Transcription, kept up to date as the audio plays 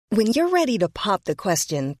When you're ready to pop the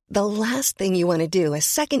question, the last thing you want to do is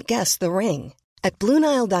second-guess the ring. At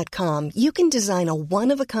BlueNile.com, you can design a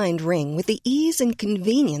one-of-a-kind ring with the ease and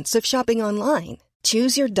convenience of shopping online.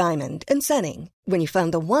 Choose your diamond and setting. When you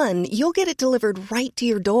find the one, you'll get it delivered right to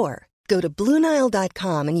your door. Go to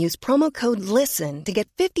BlueNile.com and use promo code LISTEN to get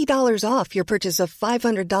 $50 off your purchase of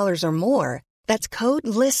 $500 or more. That's code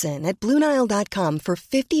LISTEN at BlueNile.com for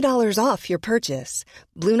 $50 off your purchase.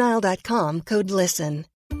 BlueNile.com, code LISTEN.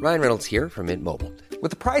 Ryan Reynolds here from Mint Mobile. With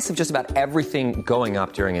the price of just about everything going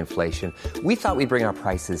up during inflation, we thought we'd bring our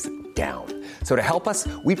prices down. So to help us,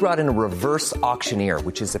 we brought in a reverse auctioneer,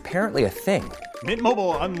 which is apparently a thing. Mint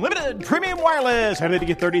Mobile Unlimited Premium Wireless. How to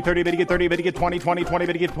get 30, 30, bit to get 30, bit to get 20, 20, 20,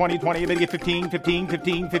 bit to get 20, 20, bit to get 15, 15,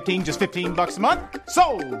 15, 15, just $15 a month?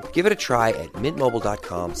 Sold! Give it a try at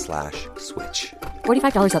mintmobile.com/switch.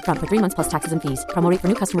 $45 up front for 3 months plus taxes and fees. Promo rate for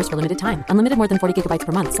new customers for limited time. Unlimited more than 40 gigabytes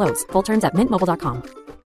per month. Slows full terms at mintmobile.com.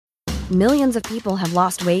 Millions of people have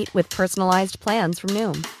lost weight with personalized plans from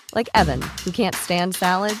Noom. Like Evan, who can't stand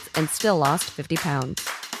salads and still lost 50 pounds.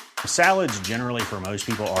 Salads generally for most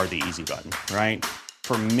people are the easy button, right?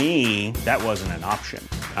 For me, that wasn't an option.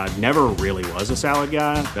 I never really was a salad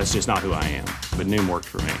guy. That's just not who I am. But Noom worked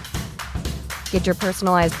for me. Get your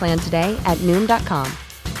personalized plan today at Noom.com.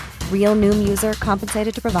 Real Noom user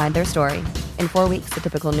compensated to provide their story. In 4 weeks, the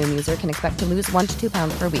typical Noom user can expect to lose 1 to 2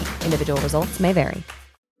 pounds per week. Individual results may vary.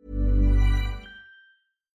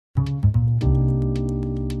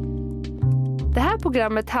 Det här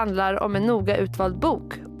programmet handlar om en noga utvald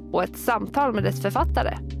bok och ett samtal med dess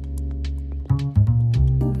författare.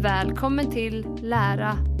 Välkommen till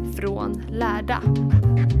Lära från lärda.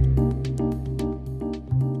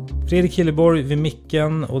 Fredrik Hilleborg vid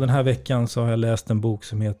micken, och den här veckan så har jag läst en bok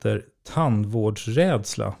som heter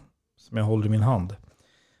Tandvårdsrädsla, som jag håller i min hand.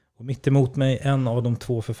 Och mitt emot mig en av de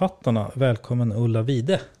 2 författarna. Välkommen Ulla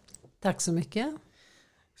Wide. Tack så mycket. Jag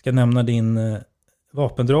ska nämna din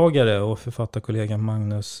vapendragare och författarkollega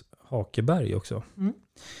Magnus Hakeberg också. Mm.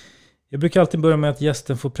 Jag brukar alltid börja med att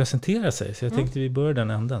gästen får presentera sig, så jag tänkte vi börjar den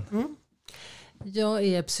änden. Mm. Jag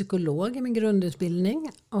är psykolog i min grundutbildning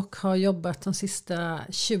och har jobbat de sista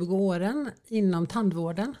 20 åren inom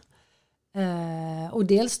tandvården. Och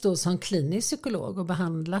dels då som klinisk psykolog och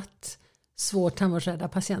behandlat svårt tandvårdsrädda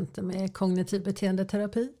patienter med kognitiv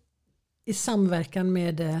beteendeterapi i samverkan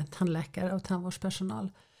med tandläkare och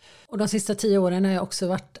tandvårdspersonal. Och de sista 10 åren har jag också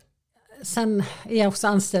varit, sen är jag också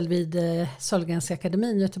anställd vid Sahlgrenska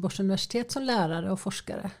akademin, Göteborgs universitet, som lärare och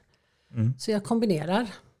forskare. Mm. Så jag kombinerar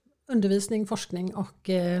undervisning, forskning och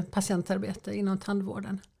patientarbete inom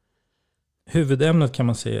tandvården. Huvudämnet kan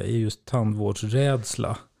man säga är just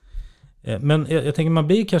tandvårdsrädsla. Men jag tänker man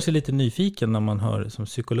blir kanske lite nyfiken när man hör som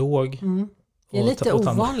psykolog. Mm. Det är lite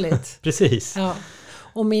ovanligt. Precis. Ja.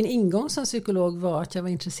 Och min ingång som psykolog var att jag var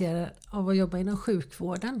intresserad av att jobba inom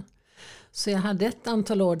sjukvården. Så jag hade ett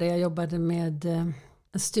antal år där jag jobbade med en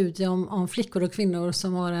studie om flickor och kvinnor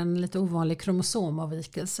som har en lite ovanlig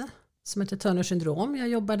kromosomavvikelse som heter Turner syndrom. Jag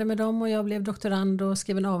jobbade med dem och jag blev doktorand och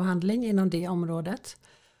skrev en avhandling inom det området.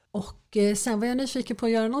 Och sen var jag nyfiken på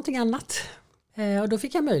att göra någonting annat. Och då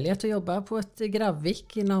fick jag möjlighet att jobba på ett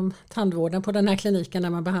Gravvik inom tandvården på den här kliniken där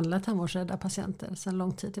man behandlar tandvårdsrädda patienter sedan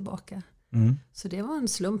lång tid tillbaka. Mm. Så det var en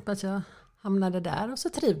slump att jag hamnade där och så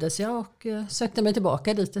trivdes jag och sökte mig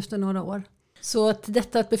tillbaka dit efter några år. Så att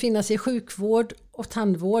detta att befinna sig i sjukvård och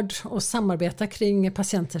tandvård och samarbeta kring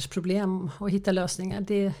patienters problem och hitta lösningar,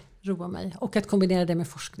 det roar mig. Och att kombinera det med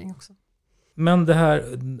forskning också. Men det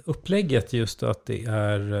här upplägget just att det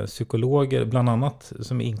är psykologer bland annat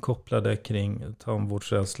som är inkopplade kring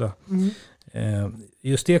tandvårdsrädsla. Mm.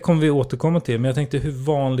 Just det kommer vi återkomma till. Men jag tänkte, hur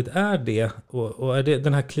vanligt är det? Och är det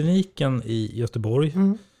den här kliniken i Göteborg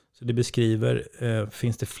så det beskriver,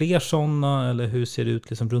 finns det fler sådana eller hur ser det ut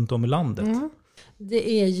liksom runt om i landet? Mm. Det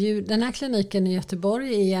är ju, den här kliniken i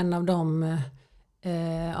Göteborg är en av de,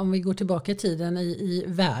 om vi går tillbaka i tiden, i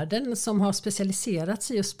världen som har specialiserat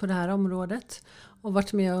sig just på det här området och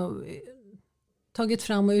varit med och tagit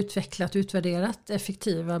fram och utvecklat och utvärderat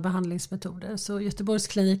effektiva behandlingsmetoder. Så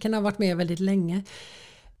Göteborgskliniken har varit med väldigt länge.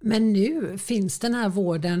 Men nu finns den här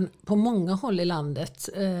vården på många håll i landet.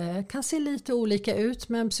 Kan se lite olika ut,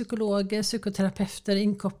 men psykologer, psykoterapeuter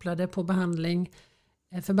inkopplade på behandling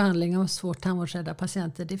för behandling av svårt tandvårdsrädda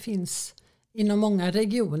patienter. Det finns inom många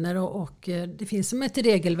regioner och det finns som ett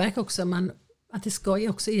regelverk också att det ska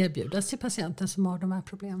också erbjudas till patienter som har de här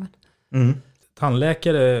problemen. Mm.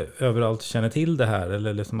 Tandläkare överallt känner till det här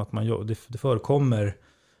eller liksom att det förekommer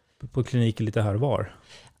på kliniker lite här och var?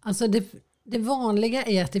 Alltså Det vanliga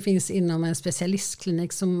är att det finns inom en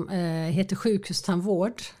specialistklinik som heter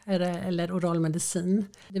sjukhustandvård eller oral medicin.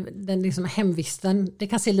 Den liksom hemvisten, det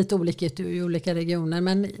kan se lite olika ut i olika regioner,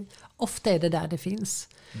 men ofta är det där det finns.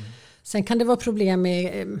 Sen kan det vara problem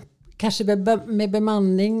med kanske med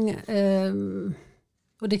bemanning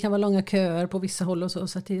och det kan vara långa köer på vissa håll och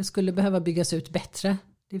så att det skulle behöva byggas ut bättre.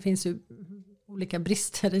 Det finns ju olika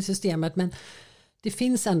brister i systemet, men det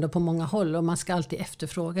finns ändå på många håll och man ska alltid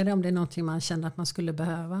efterfråga det om det är någonting man känner att man skulle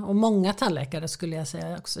behöva. Och många tandläkare skulle jag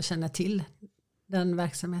säga också känner till den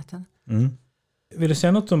verksamheten. Vill du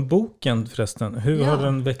säga något om boken förresten? Hur har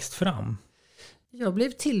den växt fram? Jag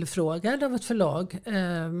blev tillfrågad av ett förlag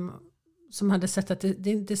som hade sett att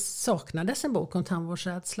det saknades en bok om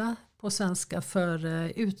tandvårdsrädsla på svenska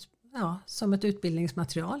som ett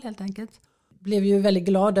utbildningsmaterial helt enkelt. Blev ju väldigt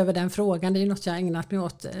glad över den frågan. Det är något jag ägnat mig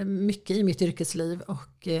åt mycket i mitt yrkesliv.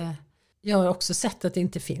 Och jag har också sett att det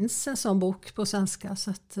inte finns en sån bok på svenska.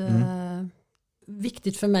 Så att,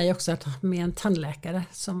 viktigt för mig också att ha med en tandläkare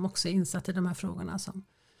som också är insatt i de här frågorna.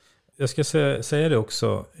 Jag ska säga det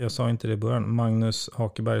också. Jag sa inte det i början. Magnus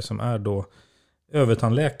Hakeberg som är då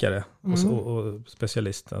övertandläkare och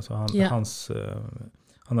specialist. Alltså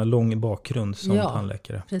han har lång bakgrund som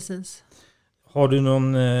tandläkare. Precis. Har du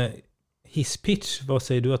någon hisspitch? Vad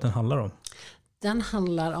säger du att den handlar om? Den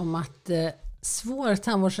handlar om att svår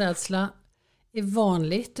tandvårdsrädsla är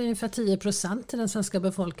vanligt. Ungefär 10% i den svenska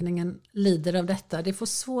befolkningen lider av detta. Det får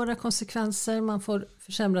svåra konsekvenser. Man får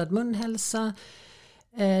försämrad munhälsa.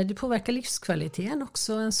 Det påverkar livskvaliteten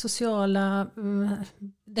också.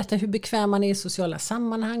 Detta hur bekväm man är i sociala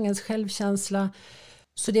sammanhang, ens självkänsla.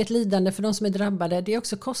 Så det är ett lidande för de som är drabbade. Det är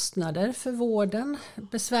också kostnader för vården.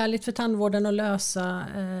 Besvärligt för tandvården att lösa.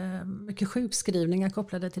 Mycket sjukskrivningar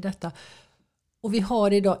kopplade till detta. Och vi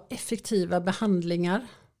har idag effektiva behandlingar.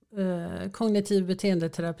 Kognitiv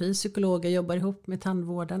beteendeterapi. Psykologer jobbar ihop med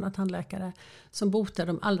tandvården och tandläkare som botar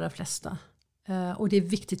de allra flesta. Och det är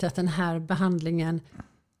viktigt att den här behandlingen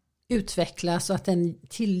utvecklas och att den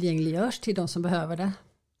tillgängliggörs till de som behöver det.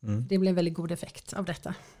 Det blir en väldigt god effekt av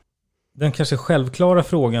detta. Den kanske självklara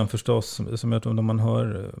frågan förstås, som jag tror när man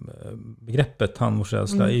hör begreppet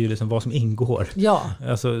tandvårdsrädsla, är ju liksom vad som ingår. Ja.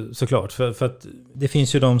 Alltså, såklart, för att det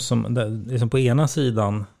finns ju de som, liksom på ena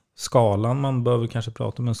sidan skalan, man behöver kanske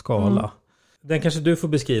prata om en skala. Den kanske du får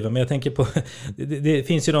beskriva, men jag tänker på, det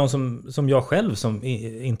finns ju de som jag själv som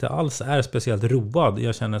inte alls är speciellt road.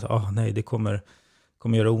 Jag känner att nej, det kommer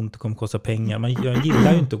göra ont, det kommer kosta pengar. Men jag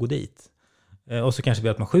gillar ju inte att gå dit. Och så kanske vi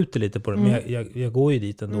att man skjuter lite på det, men jag går ju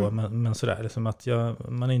dit ändå. Men sådär, liksom att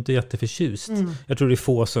man är inte jätteförtjust. Jag tror det är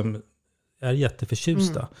få som är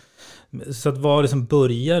jätteförtjusta. Så att vad liksom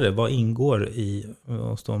börjar, vad ingår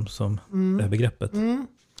hos de som det här begreppet?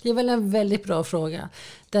 Det är väl en väldigt bra fråga.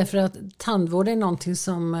 Därför att tandvård är någonting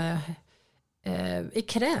som är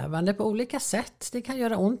krävande på olika sätt. Det kan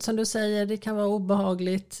göra ont som du säger, det kan vara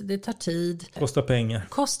obehagligt, det tar tid.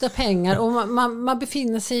 Kostar pengar och man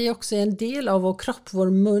befinner sig också i en del av vår kropp, vår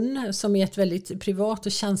mun, som är ett väldigt privat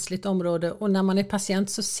och känsligt område. Och när man är patient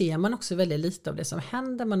så ser man också väldigt lite av det som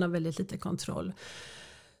händer, man har väldigt lite kontroll.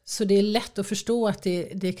 Så det är lätt att förstå att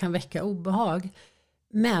det kan väcka obehag.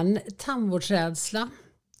 Men tandvårdsrädsla,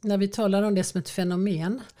 när vi talar om det som ett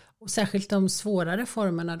fenomen och särskilt de svårare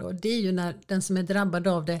formerna då, det är ju när den som är drabbad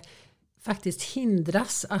av det faktiskt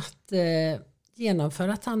hindras att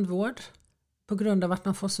genomföra tandvård på grund av att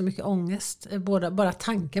man får så mycket ångest. Bara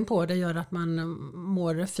tanken på det gör att man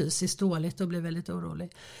mår fysiskt dåligt och blir väldigt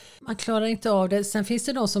orolig. Man klarar inte av det. Sen finns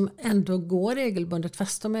det de som ändå går regelbundet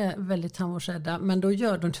fast de är väldigt tandvårdsrädda, men då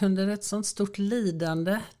gör de det under ett sånt stort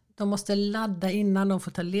lidande. De måste ladda innan, de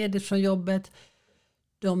får ta ledigt från jobbet.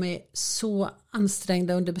 De är så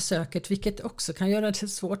ansträngda under besöket, vilket också kan göra det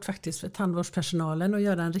svårt faktiskt för tandvårdspersonalen att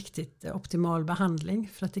göra en riktigt optimal behandling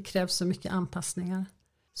för att det krävs så mycket anpassningar.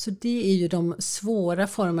 Så det är ju de svåra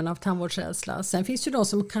formerna av tandvårdsrädsla. Sen finns ju de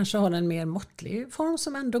som kanske har en mer måttlig form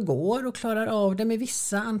som ändå går och klarar av det med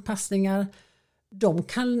vissa anpassningar. De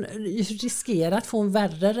kan riskera att få en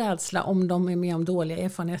värre rädsla om de är med om dåliga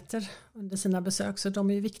erfarenheter under sina besök. Så de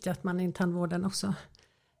är ju viktiga att man i tandvården också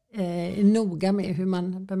är noga med hur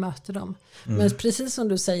man bemöter dem. Men precis som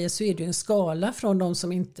du säger så är det en skala från de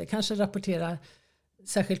som inte kanske rapporterar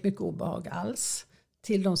särskilt mycket obehag alls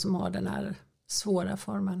till de som har den här svåra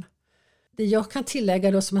formen. Det jag kan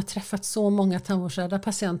tillägga då, som har träffat så många tandvårdsrädda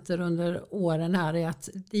patienter under åren här, är att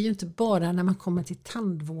det är ju inte bara när man kommer till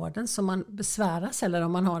tandvården som man besväras eller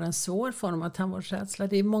om man har en svår form av tandvårdsrädsla.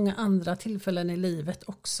 Det är många andra tillfällen i livet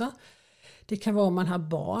också. Det kan vara om man har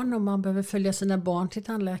barn och man behöver följa sina barn till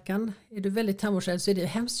tandläkaren. Är du väldigt tandvårdsrädd så är det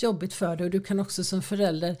hemskt jobbigt för dig, och du kan också som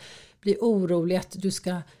förälder bli orolig att du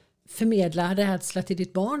ska förmedla rädsla till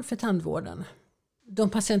ditt barn för tandvården. De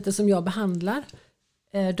patienter som jag behandlar,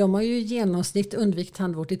 de har ju i genomsnitt undvikit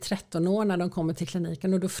tandvård i 13 år när de kommer till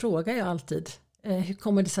kliniken, och då frågar jag alltid, hur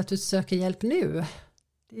kommer det sig att du söker hjälp nu?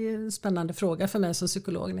 Det är en spännande fråga för mig som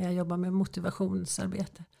psykolog när jag jobbar med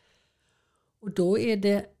motivationsarbete. Och då är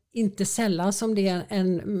det inte sällan som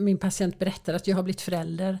min patient berättar att jag har blivit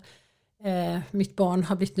förälder. Mitt barn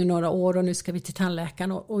har blivit nu några år och nu ska vi till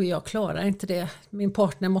tandläkaren och jag klarar inte det. Min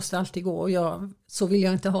partner måste alltid gå och så vill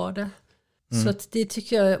jag inte ha det. Så att det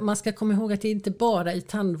tycker jag man ska komma ihåg, att det är inte bara i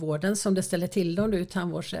tandvården som det ställer till om du är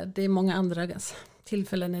tandvårdsrädd. Det är många andra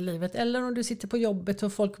tillfällen i livet. Eller om du sitter på jobbet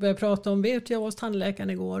och folk börjar prata om, vet jag var hos tandläkaren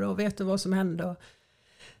igår och vet du vad som hände. Och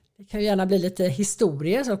det kan ju gärna bli lite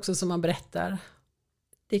historier också som man berättar.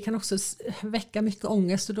 Det kan också väcka mycket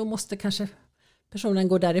ångest och då måste kanske personen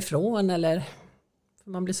gå därifrån, eller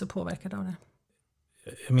för man blir så påverkad av det.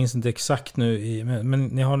 Jag minns inte exakt nu, men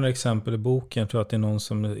ni har några exempel i boken. Jag tror att det är någon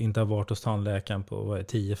som inte har varit hos tandläkaren på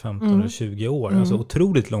 10, 15 eller 20 år. Alltså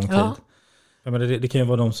otroligt lång tid. Ja. Jag menar, det kan ju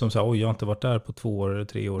vara de som säger, oj, jag har inte varit där på 2 år eller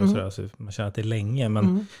 3 år och sådär, så man känner att det är länge.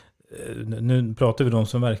 Men nu pratar vi om de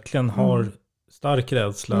som verkligen har stark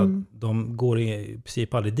rädsla. De går i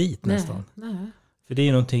princip aldrig dit nästan. Nej. För det är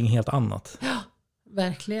ju någonting helt annat. Ja,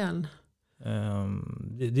 verkligen.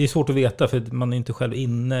 Det är svårt att veta för man är inte själv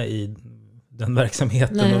inne i den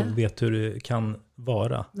verksamheten och vet hur det kan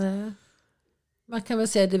vara. Nej. Man kan väl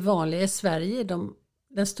säga att det vanliga i Sverige,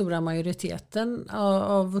 den stora majoriteten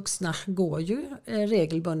av vuxna går ju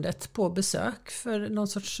regelbundet på besök för någon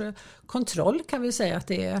sorts kontroll, kan vi säga att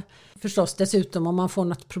det är. Förstås dessutom om man får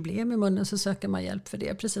något problem i munnen så söker man hjälp för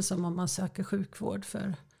det, precis som om man söker sjukvård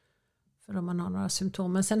för om man har några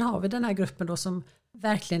symptom. Men sen har vi den här gruppen då som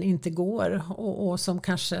verkligen inte går och som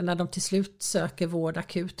kanske när de till slut söker vård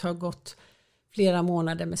akut har gått flera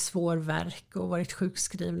månader med svår värk och varit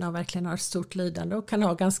sjukskrivna och verkligen har ett stort lidande och kan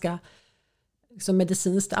ha ganska liksom,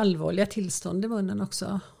 medicinskt allvarliga tillstånd i munnen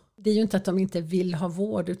också. Det är ju inte att de inte vill ha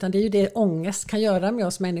vård, utan det är ju det ångest kan göra med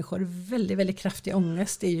oss människor. Väldigt, väldigt kraftig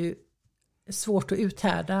ångest. Det är ju svårt att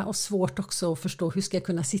uthärda och svårt också att förstå hur ska jag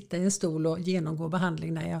kunna sitta i en stol och genomgå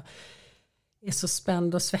behandling när jag är så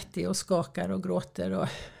spänd och svettig och skakar och gråter. Och...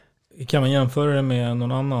 Kan man jämföra det med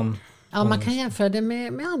någon annan? Ja, man kan jämföra det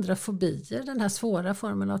med andra fobier, den här svåra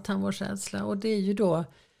formen av tandvårdsrädsla. Och det är ju då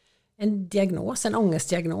en diagnos, en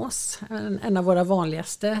ångestdiagnos, en av våra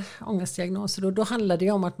vanligaste ångestdiagnoser. Och då handlar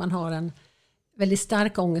det om att man har en väldigt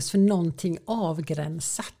stark ångest för någonting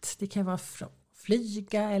avgränsat. Det kan vara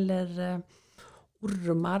flyga eller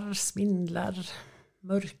ormar, spindlar,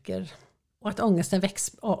 mörker. Och att ångesten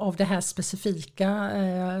väcks av det här specifika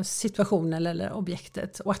situationen eller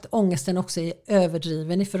objektet. Och att ångesten också är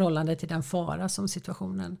överdriven i förhållande till den fara som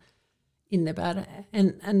situationen innebär.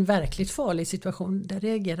 En verkligt farlig situation, där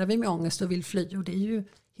reagerar vi med ångest och vill fly. Och det är ju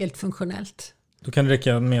helt funktionellt. Då kan det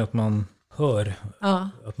räcka med att man hör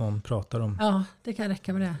att någon pratar om... Ja, det kan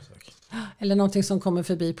räcka med det. Eller någonting som kommer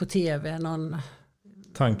förbi på tv, någon...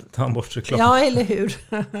 Tandborstreklam. Ja, eller hur?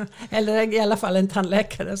 Eller i alla fall en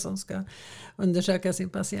tandläkare som ska undersöka sin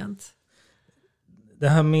patient. Det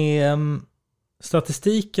här med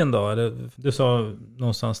statistiken då, du sa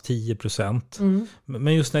någonstans 10%.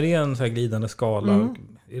 Men just när det är en så här glidande skala,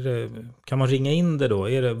 kan man ringa in det då?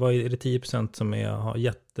 Är det 10% som har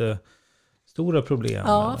jättestora problem?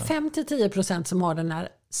 Ja, 5-10% som har den här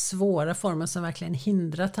svåra formen som verkligen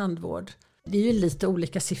hindrar tandvård. Det är ju lite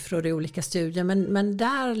olika siffror i olika studier, men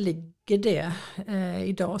där ligger det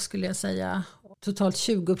idag skulle jag säga. Totalt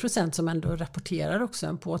 20% som ändå rapporterar också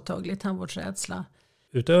en påtaglig tandvårdsrädsla.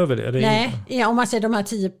 Utöver det? Nej, om man säger de här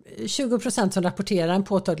 20% som rapporterar en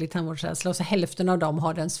påtaglig tandvårdsrädsla och så hälften av dem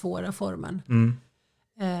har den svåra formen.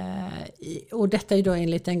 Och detta är då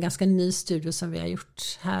enligt en ganska ny studie som vi har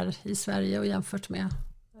gjort här i Sverige och jämfört med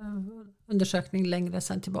undersökning längre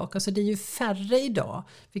sedan tillbaka. Så det är ju färre idag,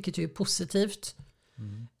 vilket ju är positivt.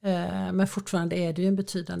 Men fortfarande är det ju en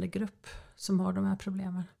betydande grupp som har de här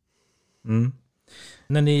problemen.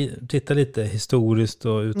 När ni tittar lite historiskt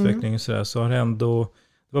och utveckling och så har det ändå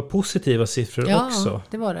det var positiva siffror också. Ja,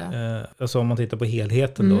 det var det. Alltså om man tittar på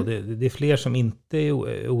helheten då. Det är fler som inte är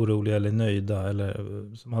oroliga eller nöjda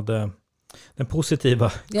eller som hade den positiva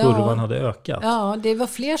kurvan hade ökat. Ja, det var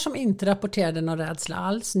fler som inte rapporterade någon rädsla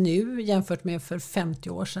alls nu jämfört med för 50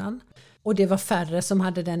 år sedan. Och det var färre som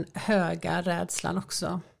hade den höga rädslan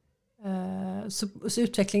också. Så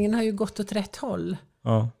utvecklingen har ju gått åt rätt håll.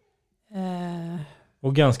 Ja.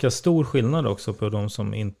 Och ganska stor skillnad också på de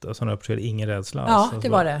som inte som rapporterade ingen rädsla alls. Ja, det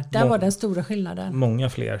var det. Där var den stora skillnaden. Många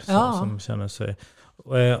fler som känner sig.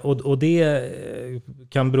 Och det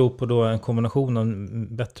kan bero på då en kombination av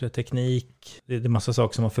bättre teknik. Det är massa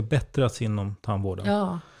saker som har förbättrats inom tandvården.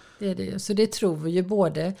 Ja, det är det ju. Så det tror vi ju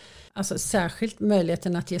både, alltså särskilt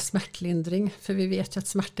möjligheten att ge smärtlindring. För vi vet ju att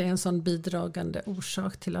smärta är en sån bidragande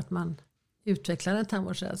orsak till att man utvecklar en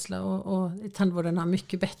tandvårdsrädsla. Och tandvården har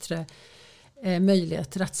mycket bättre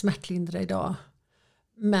möjligheter att smärtlindra idag.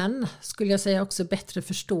 Men skulle jag säga också bättre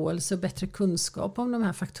förståelse och bättre kunskap om de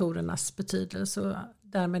här faktorernas betydelse. Och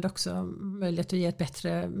därmed också möjlighet att ge ett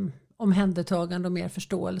bättre omhändertagande och mer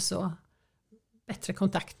förståelse och bättre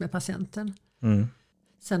kontakt med patienten. Mm.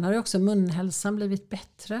 Sen har ju också munhälsan blivit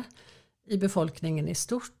bättre i befolkningen i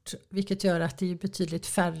stort. Vilket gör att det är betydligt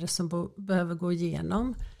färre som behöver gå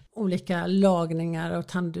igenom olika lagningar och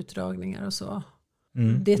tandutdragningar och så.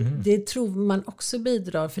 Det tror man också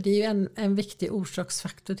bidrar, för det är ju en viktig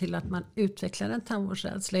orsaksfaktor till att man utvecklar en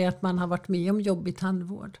tandvårdsrädsla, är att man har varit med om jobbig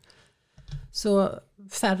tandvård. Så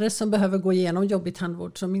färre som behöver gå igenom jobbig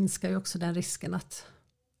tandvård, så minskar ju också den risken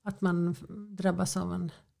att man drabbas av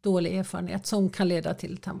en dålig erfarenhet som kan leda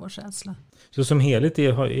till tandvårdsrädsla. Så som helhet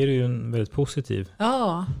är det ju en väldigt positiv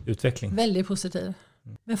utveckling. Väldigt positiv.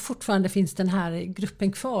 Men fortfarande finns den här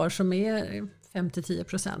gruppen kvar som är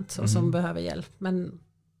 5-10% och som behöver hjälp. Men...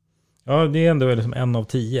 Ja, det är ändå liksom 1 av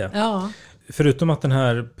 10. Ja. Förutom att den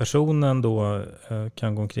här personen då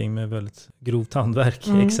kan gå omkring med väldigt grov tandvärk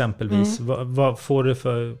exempelvis. Vad får det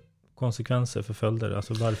för konsekvenser, för följder?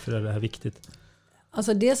 Alltså varför är det här viktigt?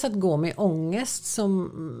 Alltså dels att gå med ångest,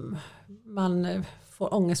 som man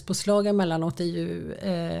får ångestpåslag emellanåt, är ju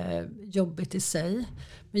jobbigt i sig.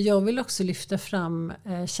 Men jag vill också lyfta fram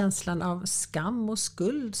känslan av skam och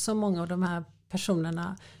skuld som många av de här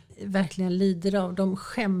personerna verkligen lider av. De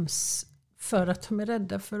skäms för att de är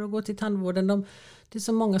rädda för att gå till tandvården. Det är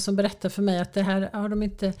så många som berättar för mig att det här har de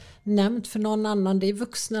inte nämnt för någon annan. Det är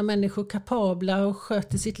vuxna människor, kapabla och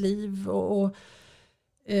sköter sitt liv och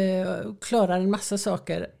klarar en massa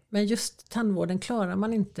saker. Men just tandvården klarar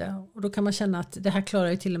man inte. Och då kan man känna att det här klarar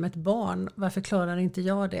ju till och med ett barn. Varför klarar inte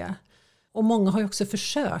jag det? Och många har ju också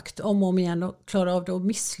försökt om och om igen att klara av det och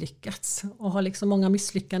misslyckats. Och har liksom många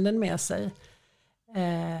misslyckanden med sig.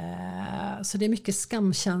 Så det är mycket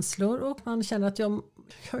skamkänslor och man känner att jag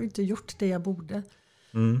har inte gjort det jag borde.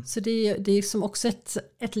 Så det är som också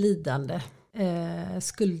ett lidande.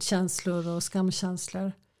 Skuldkänslor och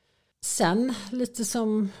skamkänslor. Sen lite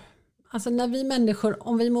som, alltså när vi människor,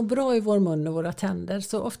 om vi mår bra i vår mun och våra tänder,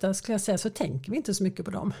 så ofta skulle jag säga så tänker vi inte så mycket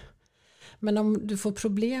på dem. Men om du får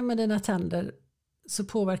problem med dina tänder så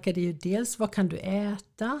påverkar det ju dels vad kan du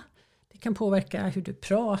äta. Det kan påverka hur du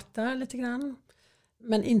pratar lite grann.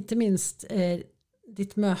 Men inte minst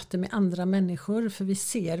ditt möte med andra människor. För vi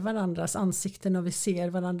ser varandras ansikten och vi ser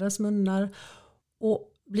varandras munnar. Och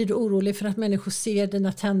blir du orolig för att människor ser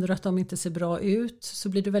dina tänder och att de inte ser bra ut, så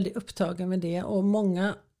blir du väldigt upptagen med det. Och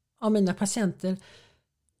många av mina patienter,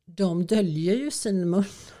 de döljer ju sin mun.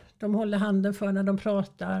 De håller handen för när de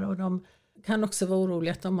pratar och de kan också vara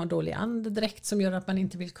oroliga att de har dålig andedräkt som gör att man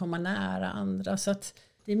inte vill komma nära andra. Så att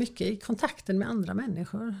det är mycket i kontakten med andra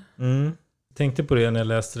människor. Jag tänkte på det när jag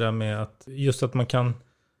läste det med att just att man kan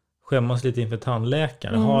skämmas lite inför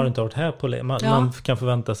tandläkaren. Har inte varit här på länge. Man kan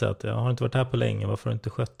förvänta sig att jag har inte varit här på länge. Varför har du inte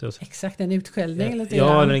skött det? Exakt, en utskällning.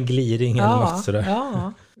 Eller en gliring eller något sådär.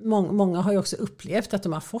 Ja. Många har ju också upplevt att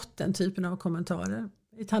de har fått den typen av kommentarer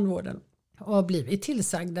i tandvården. Och har blivit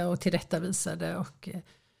tillsagda och tillrättavisade och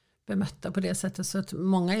bemötta på det sättet. Så att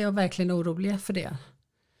många är verkligen oroliga för det.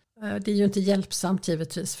 Det är ju inte hjälpsamt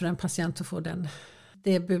givetvis för en patient att få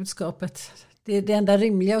det budskapet. Det enda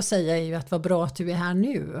rimliga att säga är ju att vad bra att du är här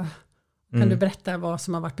nu. Kan du berätta vad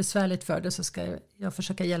som har varit besvärligt för dig, så ska jag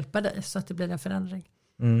försöka hjälpa dig så att det blir en förändring.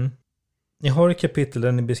 Ni har ett kapitel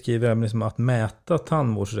där ni beskriver liksom att mäta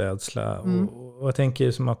tandvårdsrädsla. Och jag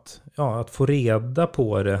tänker som att få reda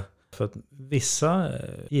på det. För att vissa,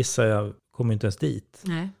 gissar jag, kommer inte ens dit.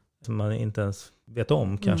 Nej. Som man inte ens vet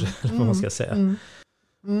om kanske, eller vad man ska säga.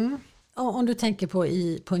 Om du tänker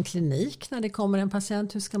på en klinik när det kommer en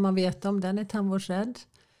patient, hur ska man veta om den är tandvårdsrädd?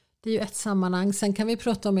 Det är ju ett sammanhang. Sen kan vi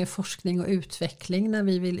prata om forskning och utveckling när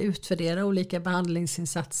vi vill utvärdera olika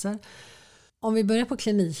behandlingsinsatser. Om vi börjar på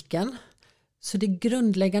kliniken, så det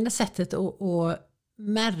grundläggande sättet att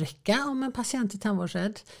märka om en patient är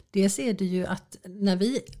tandvårdsrädd, dels är det ju att när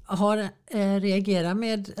vi reagerar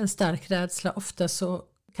med en stark rädsla, ofta så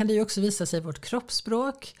kan det ju också visa sig i vårt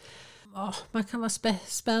kroppsspråk. Man kan vara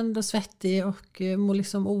spänd och svettig och må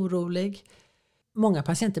liksom orolig. Många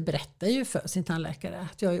patienter berättar ju för sin tandläkare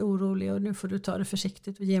att jag är orolig och nu får du ta det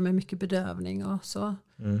försiktigt och ge mig mycket bedövning och så.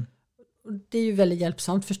 Och det är ju väldigt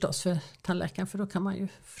hjälpsamt förstås för tandläkaren, för då kan man ju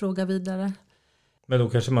fråga vidare. Men då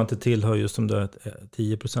kanske man inte tillhör just de där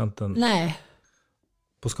 10%. Nej.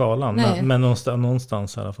 På skalan, Nej. men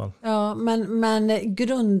någonstans i alla fall. Ja, men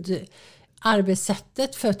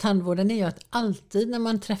grundarbetssättet för tandvården är ju att alltid när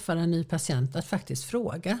man träffar en ny patient att faktiskt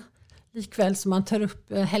fråga. Likväl som man tar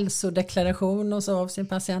upp hälsodeklaration och så av sin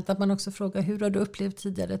patient, att man också frågar hur har du upplevt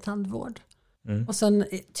tidigare tandvård? Och sen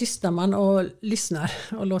tystar man och lyssnar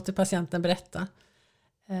och låter patienten berätta.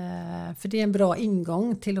 För det är en bra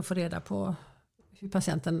ingång till att få reda på hur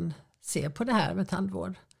patienten ser på det här med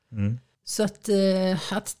tandvård. Så att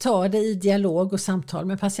ta det i dialog och samtal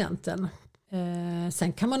med patienten.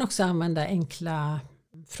 Sen kan man också använda enkla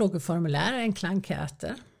frågeformulär, enkla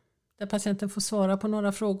enkäter. Där patienten får svara på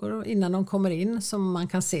några frågor innan de kommer in. Som man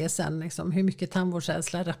kan se sen liksom, hur mycket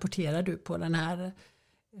tandvårdsrädsla rapporterar du på den här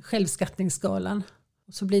självskattningsskalan.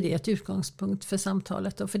 Och så blir det ett utgångspunkt för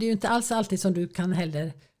samtalet. Då. För det är ju inte alls alltid som du kan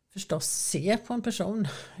heller förstås se på en person.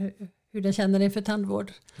 Hur den känner inför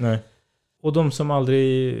tandvård. Nej. Och de som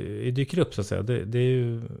aldrig dyker upp så att säga. Det är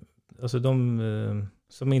ju alltså de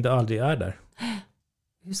som inte aldrig är där.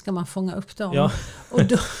 Hur ska man fånga upp dem? Ja. Och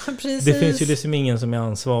då, precis. Det finns ju liksom ingen som är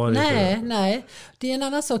ansvarig. Nej. Det är en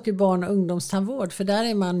annan sak i barn- och ungdomstandvård. För där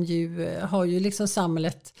är man har ju liksom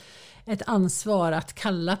samhället ett ansvar att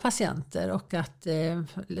kalla patienter och att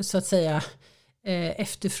så att säga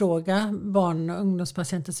efterfråga barn- och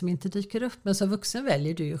ungdomspatienter som inte dyker upp. Men som vuxen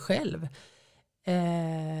väljer du ju själv.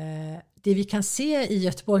 Det vi kan se i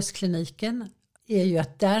Göteborgskliniken är ju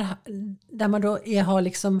att där man då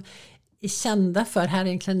är kända för, här är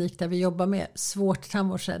en klinik där vi jobbar med svårt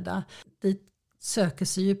tandvårdsrädda. Dit söker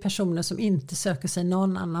sig ju personer som inte söker sig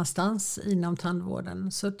någon annanstans inom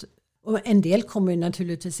tandvården. Så och en del kommer ju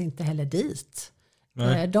naturligtvis inte heller dit.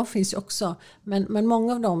 De finns ju också. Men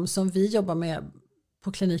många av dem som vi jobbar med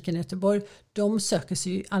på kliniken i Göteborg, de söker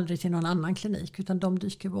sig ju aldrig till någon annan klinik utan de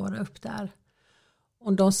dyker bara upp där.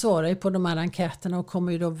 Och de svarar ju på de här enkäterna och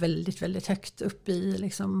kommer ju då väldigt, väldigt högt upp i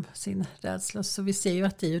liksom sin rädsla. Så vi ser ju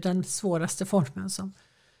att det är ju den svåraste formen som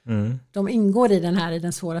de ingår i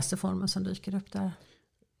den svåraste formen som dyker upp där.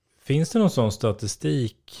 Finns det någon sån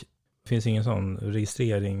statistik? Finns ingen sån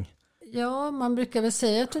registrering? Ja, man brukar väl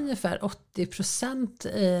säga att ungefär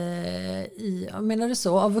 80% menar du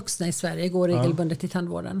så, av vuxna i Sverige går regelbundet till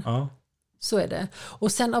tandvården. Ja. Så är det.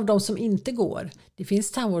 Och sen av de som inte går, det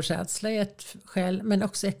finns tandvårdsrädsla i ett skäl, men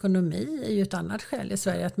också ekonomi är ju ett annat skäl i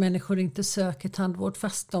Sverige, att människor inte söker tandvård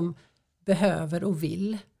fast de behöver och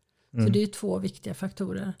vill. Så det är ju 2 viktiga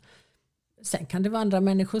faktorer. Sen kan det vara andra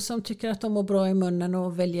människor som tycker att de mår bra i munnen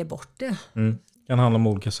och väljer bort det. Det kan handla om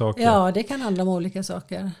olika saker. Ja, det kan handla om olika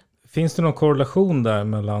saker. Finns det någon korrelation där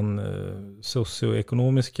mellan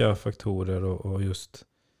socioekonomiska faktorer och just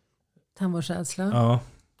tandvårdsrädsla? Ja.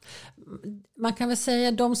 Man kan väl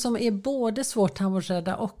säga de som är både svårt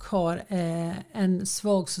tandvårdsrädda och har en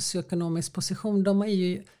svag socioekonomisk position, de är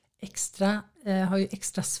ju har ju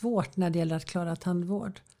extra svårt när det gäller att klara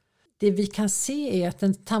tandvård. Det vi kan se är att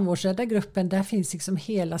den tandvårdsrädda gruppen, där finns liksom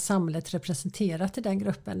hela samhället representerat i den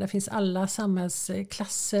gruppen. Där finns alla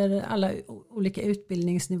samhällsklasser, alla olika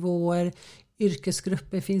utbildningsnivåer,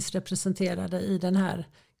 yrkesgrupper finns representerade i den här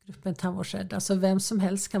gruppen tandvårdsrädda. Så vem som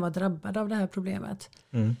helst kan vara drabbad av det här problemet.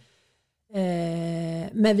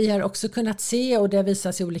 Men vi har också kunnat se, och det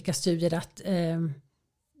visas i olika studier, att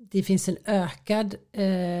det finns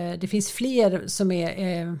det finns fler som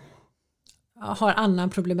har annan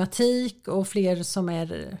problematik och fler som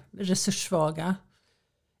är resurssvaga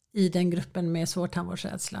i den gruppen med svår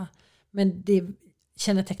tandvårdsrädsla. Men det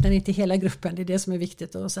kännetecknar inte hela gruppen, det är det som är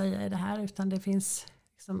viktigt att säga i det här, utan det finns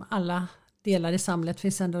liksom alla delar i samhället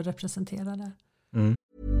finns ändå representerade.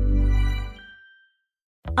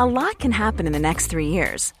 A lot can happen in the next 3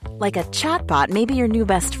 years. Like a chatbot may be your new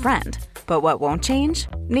best friend. But what won't change?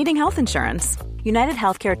 Needing health insurance. United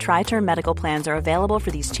Healthcare Tri-Term Medical Plans are available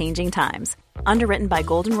for these changing times. Underwritten by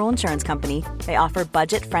Golden Rule Insurance Company, they offer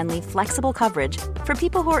budget-friendly, flexible coverage for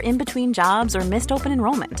people who are in between jobs or missed open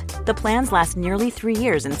enrollment. The plans last nearly 3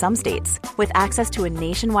 years in some states, with access to a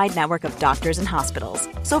nationwide network of doctors and hospitals.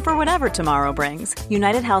 So for whatever tomorrow brings,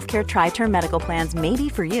 United Healthcare Tri-Term Medical Plans may be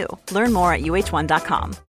for you. Learn more at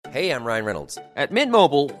uh1.com. Hey, I'm Ryan Reynolds. At Mint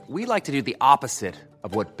Mobile, we like to do the opposite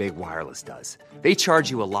of what Big Wireless does. They charge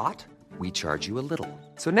you a lot. We charge you a little.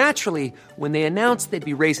 So naturally, when they announced they'd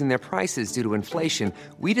be raising their prices due to inflation,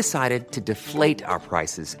 we decided to deflate our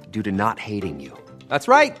prices due to not hating you. That's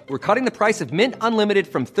right. We're cutting the price of Mint Unlimited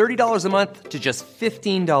from $30 a month to just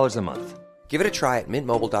 $15 a month. Give it a try at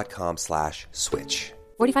mintmobile.com/switch.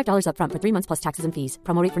 $45 up front for 3 months plus taxes and fees.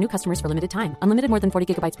 Promo rate for new customers for limited time. Unlimited more than 40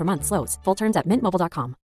 gigabytes per month. Slows full terms at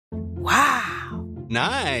mintmobile.com. Wow.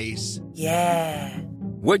 Nice. Yeah.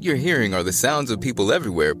 What you're hearing are the sounds of people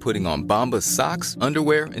everywhere putting on Bombas socks,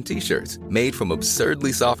 underwear, and T-shirts made from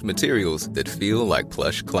absurdly soft materials that feel like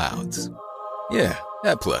plush clouds. Yeah,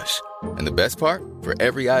 that plush. And the best part? For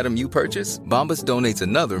every item you purchase, Bombas donates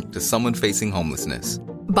another to someone facing homelessness.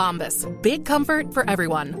 Bombas. Big comfort for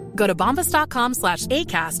everyone. Go to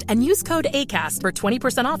bombas.com/ACAST and use code ACAST for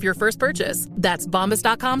 20% off your first purchase. That's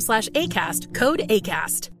bombas.com/ACAST. Code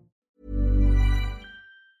ACAST.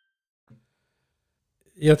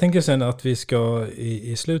 Jag tänker sen att vi ska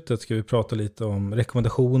i slutet ska vi prata lite om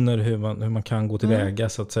rekommendationer, hur man kan gå tillväga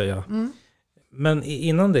så att säga. Men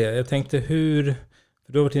innan det, jag tänkte för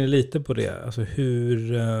du har varit inne lite på det, alltså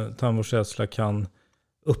hur tandvårdsrädsla kan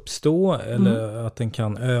uppstå eller att den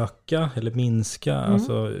kan öka eller minska,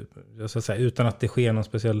 alltså jag ska säga, utan att det sker någon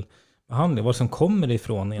speciell behandling, vad som kommer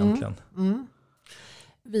ifrån egentligen.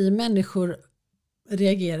 Vi människor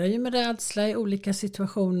reagerar ju med rädsla i olika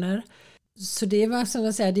situationer. Så det är, som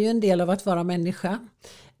jag säger, det är ju en del av att vara människa.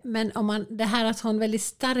 Men om det här att ha en väldigt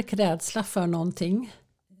stark rädsla för någonting,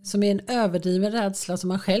 som är en överdriven rädsla som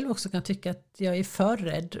man själv också kan tycka att jag är för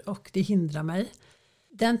rädd och det hindrar mig.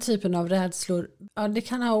 Den typen av rädslor, ja, det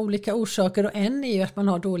kan ha olika orsaker, och en är ju att man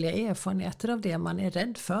har dåliga erfarenheter av det man är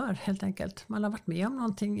rädd för helt enkelt. Man har varit med om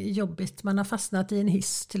någonting jobbigt, man har fastnat i en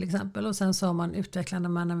hiss till exempel, och sen så har man utvecklat när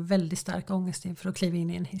man har en väldigt stark ångest inför att kliva in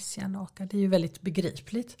i en hiss igen och åka. Det är ju väldigt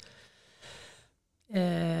begripligt.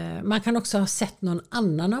 Man kan också ha sett någon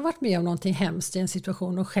annan ha varit med om någonting hemskt i en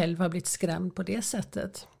situation och själv har blivit skrämd på det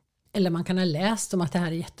sättet. Eller man kan ha läst om att det här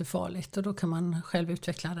är jättefarligt och då kan man själv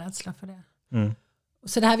utveckla en rädsla för det.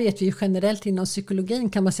 Så det här vet vi ju generellt inom psykologin,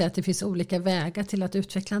 kan man säga att det finns olika vägar till att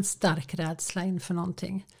utveckla en stark rädsla inför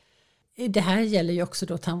någonting. Det här gäller ju också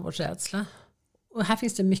då tandvårdsrädsla. Och här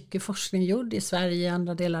finns det mycket forskning gjord i Sverige och i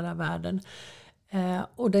andra delar av världen.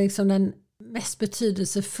 Och det är liksom den mest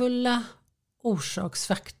betydelsefulla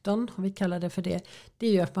orsaksfaktorn, om vi kallar det för det, det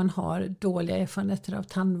är ju att man har dåliga erfarenheter av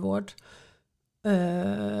tandvård.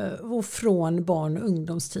 Och från barn- och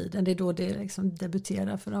ungdomstiden, det är då det liksom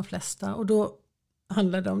debuterar för de flesta. Och då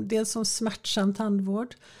handlar det om dels om smärtsam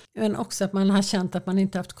tandvård, men också att man har känt att man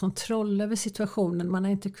inte haft kontroll över situationen. Man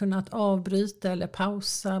har inte kunnat avbryta eller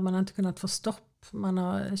pausa, man har inte kunnat få stopp, man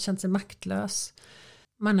har känt sig maktlös.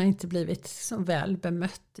 Man har inte blivit så väl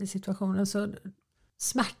bemött i situationen. Så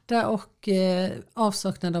smärta och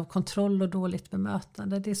avsaknad av kontroll och dåligt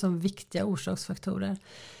bemötande, det är som viktiga orsaksfaktorer.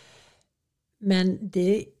 Men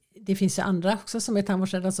det finns ju andra också som är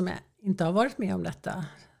tandvårdsrädda som inte har varit med om detta.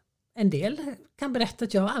 En del kan berätta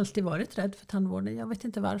att jag har alltid varit rädd för tandvården. Jag vet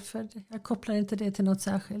inte varför. Jag kopplar inte det till något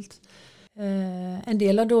särskilt. En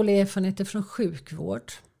del har dåliga erfarenheter från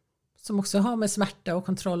sjukvård, som också har med smärta och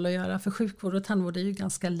kontroll att göra. För sjukvård och tandvård är ju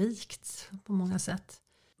ganska likt på många sätt.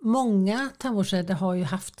 Många tandvårdsrädda har ju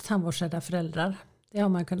haft tandvårdsrädda föräldrar. Det har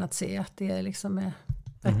man kunnat se att det liksom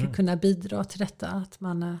verkar kunna bidra till detta, att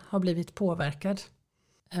man har blivit påverkad.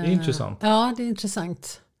 Det är intressant. Ja, det är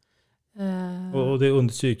intressant. Och det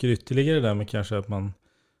understryker ytterligare där med kanske att man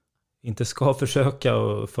inte ska försöka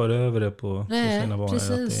och föra över det på sina barn. Att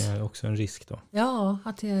det är också en risk då. Ja,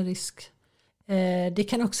 att det är en risk. Det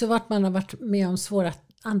kan också vara att man har varit med om svåra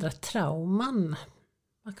andra trauman.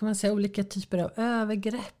 Vad kan man säga? Olika typer av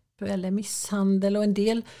övergrepp eller misshandel, och en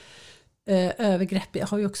del övergrepp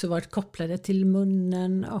har ju också varit kopplade till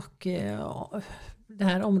munnen och det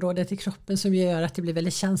här området i kroppen som gör att det blir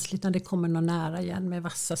väldigt känsligt när det kommer någon nära igen med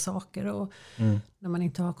vassa saker och när man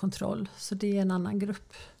inte har kontroll. Så det är en annan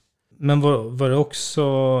grupp. Men vad det också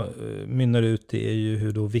mynnar ut i är ju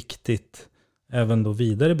hur då viktigt även då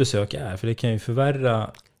vidare besök är. För det kan ju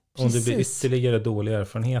förvärra om det blir ytterligare dåliga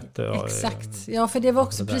erfarenheter. Exakt, ja, för det var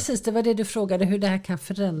också det var det du frågade, hur det här kan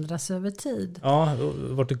förändras över tid. Ja,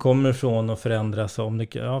 vart det kommer ifrån och förändras.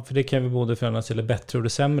 För det kan vi både förändras eller bättre och det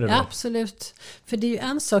sämre. Ja, absolut. För det är ju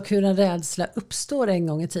en sak hur en rädsla uppstår en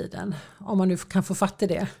gång i tiden, om man nu kan få fatt i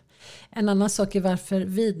det. En annan sak är varför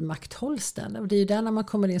vidmakthålls den. Och det är ju där när man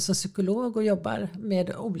kommer in som psykolog och jobbar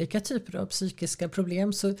med olika typer av psykiska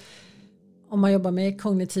problem, så om man jobbar med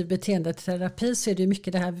kognitiv beteendeterapi så är det ju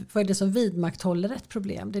mycket det här, vad är det som vidmakthåller ett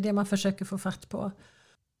problem? Det är det man försöker få fatt på.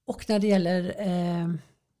 Och när det gäller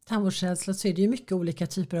tandvårdsrädsla så är det ju mycket olika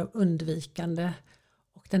typer av undvikande.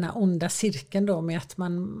 Och den här onda cirkeln då med att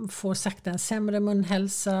man får sakta en sämre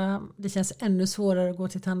munhälsa. Det känns ännu svårare att gå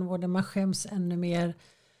till tandvården. Man skäms ännu mer.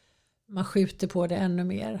 Man skjuter på det ännu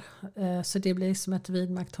mer. Så det blir som ett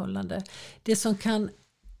vidmakthållande. Det som kan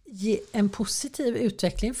ge en positiv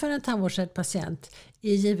utveckling för en tandvårdsrädd patient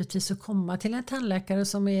är givetvis att komma till en tandläkare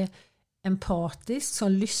som är empatisk,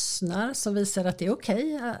 som lyssnar, som visar att det är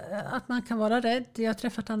okej, att man kan vara rädd. Jag har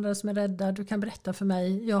träffat andra som är rädda, du kan berätta för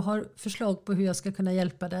mig, jag har förslag på hur jag ska kunna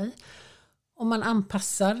hjälpa dig. Om man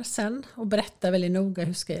anpassar sen och berättar väldigt noga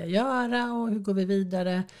hur ska jag göra och hur går vi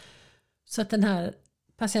vidare. Så att den här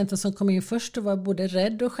patienten som kom in först och var både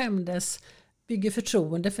rädd och skämdes bygger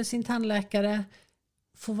förtroende för sin tandläkare,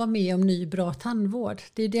 får vara med om ny bra tandvård.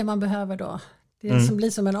 Det är det man behöver då. Det som blir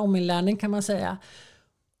som en ominlärning kan man säga.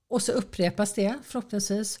 Och så upprepas det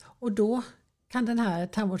förhoppningsvis och då kan den här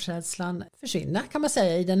tandvårdsrädslan försvinna kan man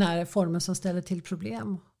säga i den här formen som ställer till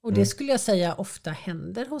problem. Och det skulle jag säga ofta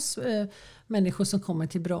händer hos människor som kommer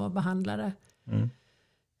till bra behandlare.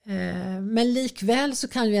 Men likväl så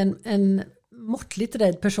kan ju en måttligt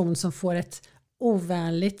rädd person som får ett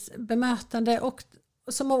ovänligt bemötande och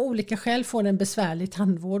som av olika skäl får en besvärlig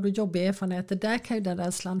tandvård och jobbiga erfarenheter, där kan ju den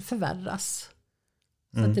rädslan förvärras.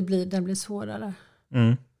 Så att den blir svårare.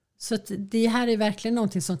 Så att det här är verkligen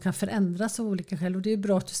någonting som kan förändras av olika skäl och det är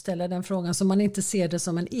bra att du ställer den frågan så man inte ser det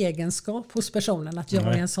som en egenskap hos personen att jag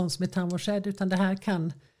är en sån som är tandvårdsrädd, utan det här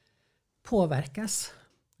kan påverkas.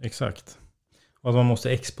 Exakt. Och att man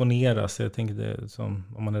måste exponeras, jag tänker det är som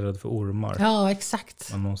om man är rädd för ormar. Ja,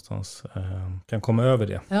 exakt. Man någonstans kan komma över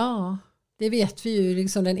det. Ja, det vet vi ju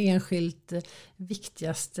liksom den enskilt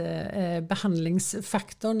viktigaste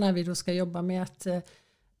behandlingsfaktorn när vi då ska jobba med att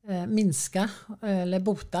minska eller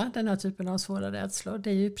bota den här typen av svåra rädslor. Det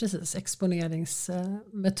är ju precis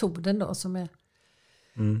exponeringsmetoden då som är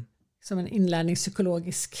som en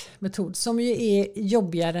inlärningspsykologisk metod som ju är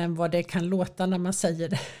jobbigare än vad det kan låta när man säger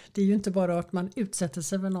det. Det är ju inte bara att man utsätter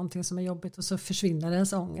sig för någonting som är jobbigt och så försvinner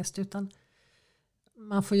ens ångest, utan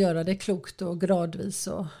man får göra det klokt och gradvis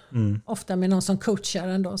och ofta med någon som coachar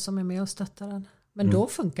en då som är med och stöttar en. Men då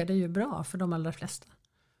funkar det ju bra för de allra flesta.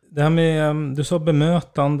 Det här med, du sa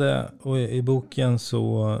bemötande och i boken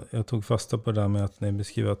så jag tog fasta på det där med att ni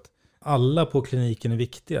beskriver att alla på kliniken är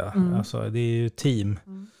viktiga. Alltså det är ju team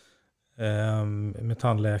med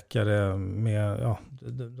tandläkare, med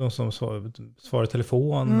de som svarar i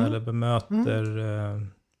telefon eller bemöter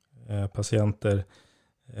patienter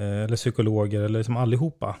eller psykologer eller liksom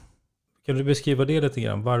allihopa. Kan du beskriva det lite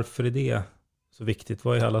grann? Varför är det så viktigt?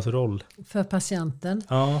 Vad är allas roll? För patienten.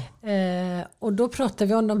 Ja. Och då pratar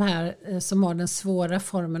vi om de här som har den svåra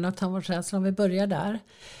formen av tandvårdsrädsla. Om vi börjar där.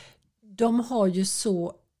 De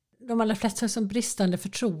allra flesta har som bristande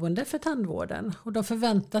förtroende för tandvården. Och de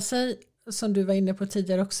förväntar sig, som du var inne på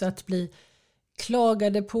tidigare också, att bli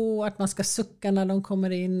klagade på, att man ska sucka när de kommer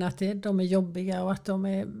in, att de är jobbiga och att de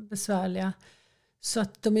är besvärliga. Så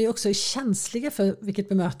att de är också känsliga för vilket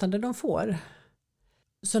bemötande de får.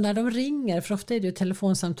 Så när de ringer, för ofta är det ju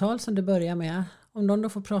telefonsamtal som det börjar med, om de då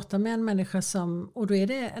får prata med en människa och då är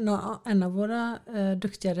det en av våra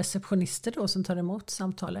duktiga receptionister då som tar emot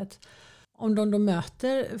samtalet. Om de då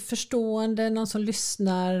möter förstående, någon som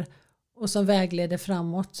lyssnar och som vägleder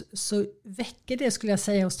framåt, så väcker det, skulle jag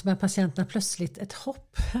säga, hos de här patienterna plötsligt ett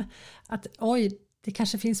hopp. Att oj, det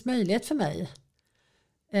kanske finns möjlighet för mig.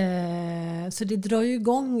 Så det drar ju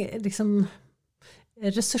igång liksom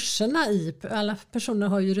resurserna alla personer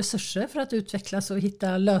har ju resurser för att utvecklas och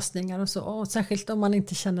hitta lösningar och så. Och särskilt om man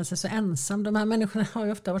inte känner sig så ensam. De här människorna har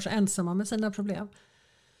ju ofta varit så ensamma med sina problem.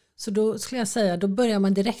 Så då skulle jag säga, då börjar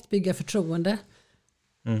man direkt bygga förtroende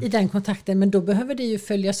i den kontakten. Men då behöver det ju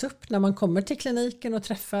följas upp när man kommer till kliniken och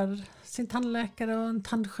träffar sin tandläkare och en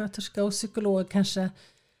tandsköterska och psykolog kanske.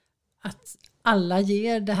 Att alla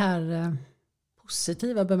ger det här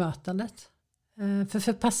positiva bemötandet.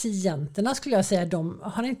 För patienterna skulle jag säga, de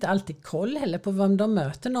har inte alltid koll heller på vem de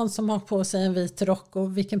möter. Någon som har på sig en vit rock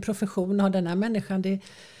och vilken profession har den här människan.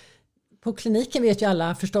 På kliniken vet ju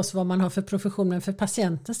alla förstås vad man har för profession, men för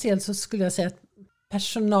patientens del så skulle jag säga att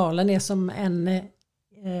personalen är som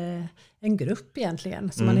en grupp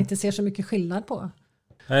egentligen som man inte ser så mycket skillnad på.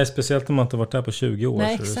 Nej, speciellt om man inte varit där på 20 år.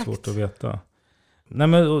 Nej, så exakt. är det svårt att veta. Nej,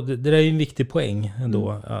 men det där är ju en viktig poäng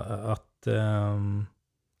ändå, att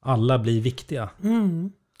alla blir viktiga.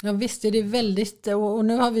 Ja, visst är det väldigt, och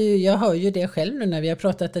nu har jag hör ju det själv nu när vi har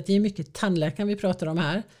pratat, att det är mycket tandläkaren vi pratar om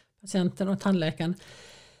här, patienten och tandläkaren.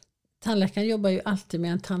 Tandläkaren jobbar ju alltid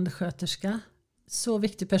med en tandsköterska, så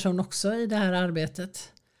viktig person också i det här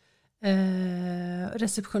arbetet.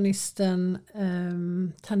 Receptionisten,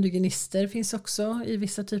 tandhygienister finns också i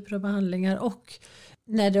vissa typer av behandlingar, och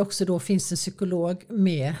när det också då finns en psykolog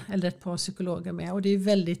med, eller ett par psykologer med, och det är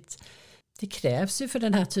väldigt, det krävs ju för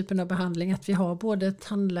den här typen av behandling att vi har både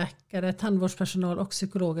tandläkare, tandvårdspersonal och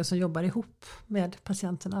psykologer som jobbar ihop med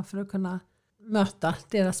patienterna för att kunna möta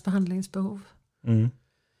deras behandlingsbehov.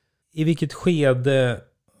 I vilket skede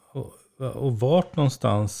och vart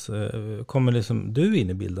någonstans kommer liksom du in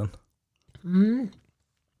i bilden?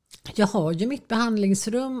 Jag har ju mitt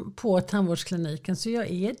behandlingsrum på tandvårdskliniken, så jag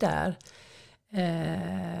är där.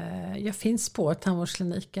 Jag finns på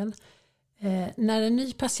tandvårdskliniken. När en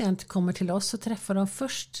ny patient kommer till oss så träffar de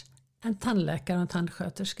först en tandläkare och en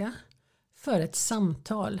tandsköterska för ett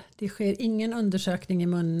samtal. Det sker ingen undersökning i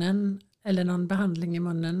munnen eller någon behandling i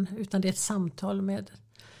munnen, utan det är ett samtal med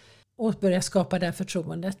och börja skapa det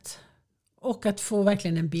förtroendet. Och att få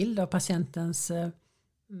verkligen en bild av patientens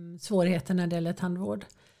svårigheter när det gäller tandvård.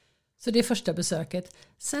 Så det är första besöket.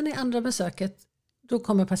 Sen i andra besöket, då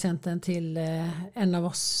kommer patienten till en av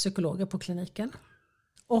oss psykologer på kliniken.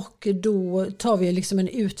 Och då tar vi liksom en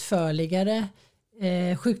utförligare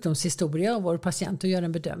sjukdomshistoria av vår patient och gör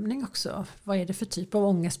en bedömning också. Vad är det för typ av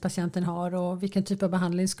ångest patienten har och vilken typ av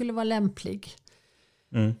behandling skulle vara lämplig.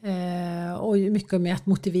 Och mycket med att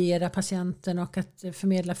motivera patienten och att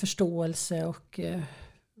förmedla förståelse och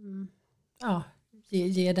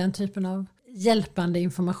ge den typen av hjälpande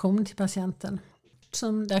information till patienten.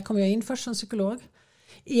 Där kommer jag in först som psykolog.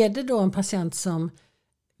 Är det då en patient som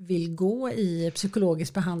vill gå i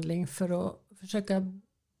psykologisk behandling för att försöka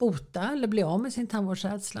bota eller bli av med sin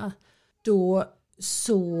tandvårdsrädsla, då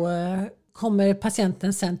så kommer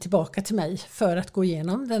patienten sen tillbaka till mig för att gå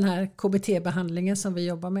igenom den här KBT-behandlingen som vi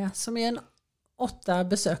jobbar med, som är 8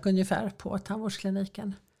 besök ungefär på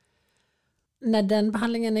tandvårdskliniken. När den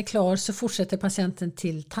behandlingen är klar så fortsätter patienten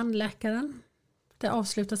till tandläkaren. Det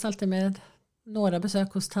avslutas alltid med några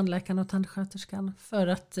besök hos tandläkaren och tandsköterskan för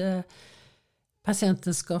att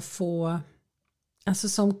patienten ska få, alltså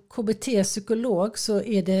som KBT-psykolog så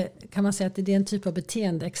är det, kan man säga att det är en typ av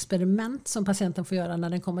beteendeexperiment som patienten får göra när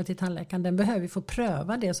den kommer till tandläkaren. Den behöver få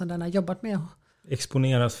pröva det som den har jobbat med.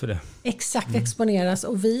 Exponeras för det. Exakt, exponeras.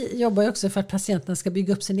 Och vi jobbar ju också för att patienten ska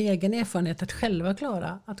bygga upp sin egen erfarenhet att själva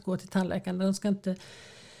klara att gå till tandläkaren. De ska inte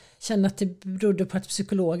känna att det berodde på att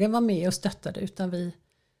psykologen var med och stöttade, utan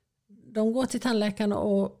de går till tandläkaren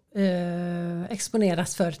och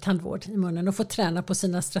exponeras för tandvård i munnen och får träna på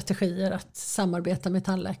sina strategier att samarbeta med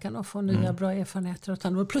tandläkaren och få nya bra erfarenheter av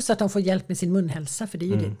tandvård. Plus att de får hjälp med sin munhälsa, för det,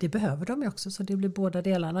 är ju det behöver de ju också, så det blir båda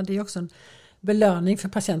delarna. Det är också en belöning för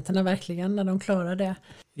patienterna verkligen när de klarar det.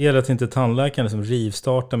 Det gäller att inte tandläkaren som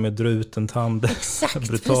rivstartar med att dra ut en tand. Exakt,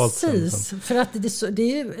 brutalt precis. För att det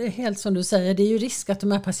är ju helt som du säger, det är ju risk att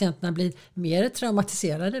de här patienterna blir mer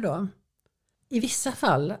traumatiserade då. I vissa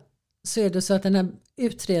fall så är det så att den här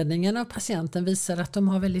utredningen av patienten visar att de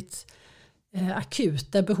har väldigt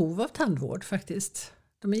akuta behov av tandvård faktiskt.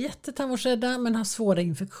 De är jättetandvårdsrädda men har svåra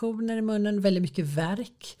infektioner i munnen, väldigt mycket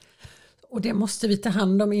värk. Och det måste vi ta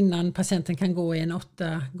hand om innan patienten kan gå in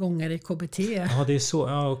 8 gånger i KBT. Ja, det är så.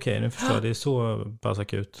 Ja, okej, nu förstår jag. Det är så pass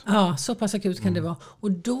akut. Ja, så pass akut kan det vara.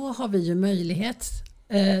 Och då har vi ju möjlighet.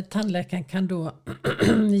 Tandläkaren kan då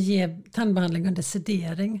ge tandbehandling under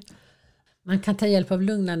sedering. Man kan ta hjälp av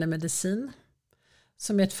lugnande medicin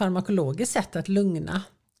som är ett farmakologiskt sätt att lugna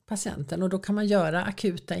patienten. Och då kan man göra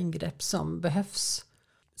akuta ingrepp som behövs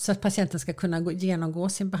så att patienten ska kunna genomgå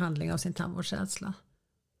sin behandling av sin tandvårdsrädsla.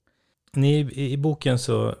 I boken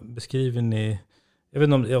så beskriver ni, jag vet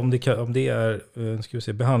inte om det är ska vi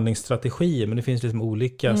säga, behandlingsstrategier, men det finns liksom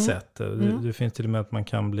olika sätt. Det finns till och med att man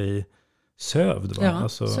kan bli sövd, va? Ja,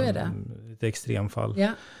 alltså, så är det. Ett extremfall.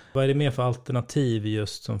 Ja. Vad är det mer för alternativ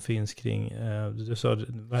just som finns kring? Du sa,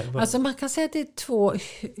 Alltså man kan säga att det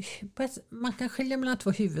är man kan skilja mellan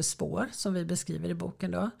 2 huvudspår som vi beskriver i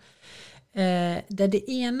boken då. Där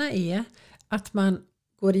det ena är att man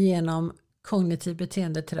går igenom kognitiv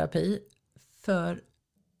beteendeterapi för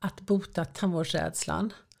att bota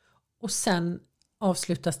tandvårdsrädslan, och sen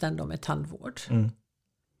avslutas den då med tandvård.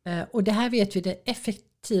 Och det här vet vi det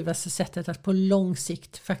effektivaste sättet att på lång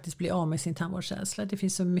sikt faktiskt bli av med sin tandvårdsrädsla. Det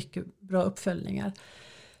finns så mycket bra uppföljningar.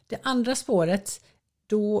 Det andra spåret,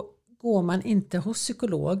 då går man inte hos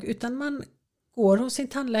psykolog utan man går hos sin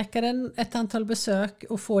tandläkare ett antal besök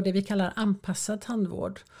och får det vi kallar anpassad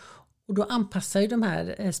tandvård. Och då anpassar ju de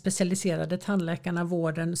här specialiserade tandläkarna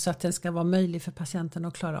vården så att den ska vara möjlig för patienten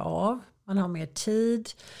att klara av. Man har mer tid,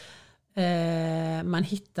 man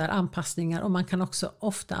hittar anpassningar, och man kan också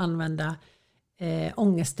ofta använda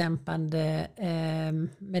ångestdämpande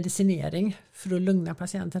medicinering för att lugna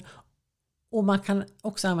patienten. Och man kan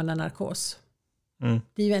också använda narkos.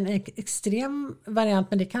 Det är ju en extrem variant,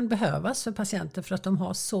 men det kan behövas för patienter för att de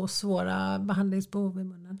har så svåra behandlingsbehov i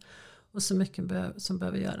munnen och så mycket som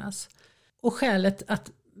behöver göras. Och skälet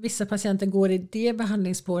att vissa patienter går i det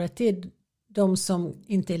behandlingsspåret, det är de som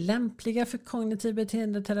inte är lämpliga för kognitiv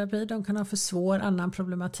beteendeterapi. De kan ha för svår annan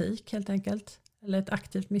problematik helt enkelt, eller ett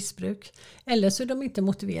aktivt missbruk. Eller så är de inte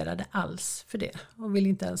motiverade alls för det och vill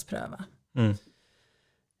inte ens pröva.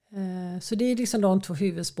 Så det är liksom de 2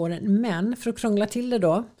 huvudspåren. Men för att krångla till det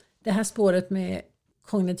då, det här spåret med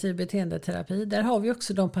kognitiv beteendeterapi, där har vi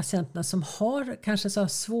också de patienterna som har kanske så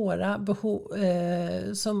svåra behov,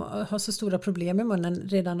 som har så stora problem i munnen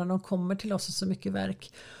redan när de kommer till oss och så mycket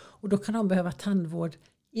värk. Och då kan de behöva tandvård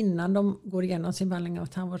innan de går igenom sin behandling av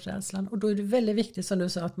tandvårdsrädslan. Och då är det väldigt viktigt, som du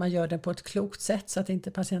sa, att man gör det på ett klokt sätt så att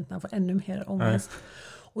inte patienterna får ännu mer ångest.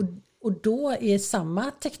 Och då är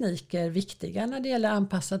samma tekniker viktiga när det gäller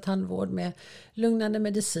anpassad tandvård med lugnande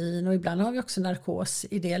medicin, och ibland har vi också narkos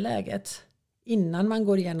i det läget innan man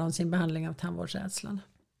går igenom sin behandling av tandvårdsrädslan.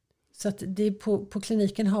 Så att det på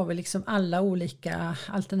kliniken har vi liksom alla olika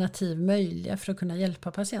alternativ möjliga för att kunna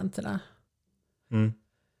hjälpa patienterna. Mm.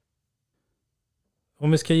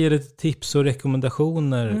 Om vi ska ge lite tips och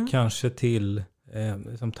rekommendationer kanske till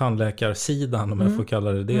som tandläkarsidan, om jag får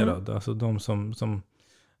kalla det då. Alltså de som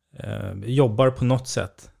jobbar på något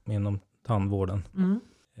sätt inom tandvården.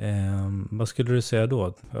 Vad skulle du säga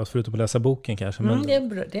då? Förutom att läsa boken kanske. Men... Det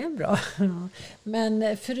är bra.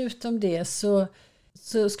 Men förutom det så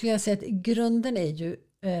skulle jag säga att grunden är ju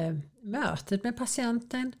mötet med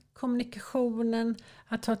patienten, kommunikationen,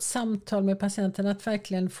 att ha ett samtal med patienten, att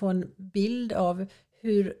verkligen få en bild av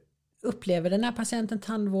hur upplever den här patienten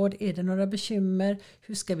tandvård, är det några bekymmer,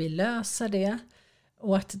 hur ska vi lösa det?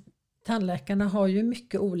 Och att tandläkarna har ju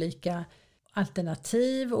mycket olika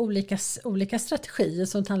alternativ, olika strategier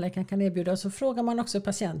som tandläkaren kan erbjuda. Så frågar man också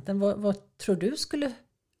patienten, vad tror du skulle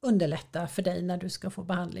underlätta för dig när du ska få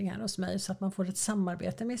behandling här hos mig, så att man får ett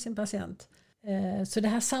samarbete med sin patient. Så det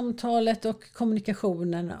här samtalet och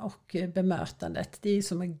kommunikationen och bemötandet, det är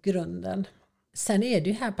som är grunden. Sen är det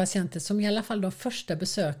ju här patienter som i alla fall de första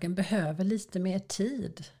besöken behöver lite mer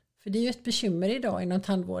tid. För det är ju ett bekymmer idag inom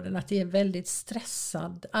tandvården att det är en väldigt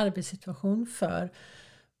stressad arbetssituation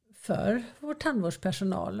för vår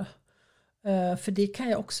tandvårdspersonal. För det kan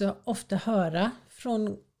jag också ofta höra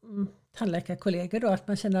från tandläkarkollegor då, att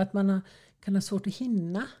man känner att man kan ha svårt att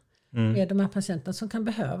hinna med de här patienterna som kan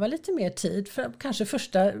behöva lite mer tid. För kanske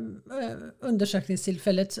första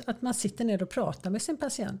undersökningstillfället att man sitter ner och pratar med sin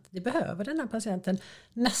patient. Det behöver den här patienten.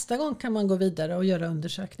 Nästa gång kan man gå vidare och göra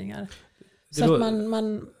undersökar.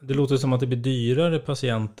 Det låter som att det blir dyrare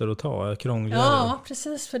patienter att ta, krångligare. Ja,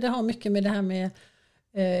 precis. För det har mycket med det här med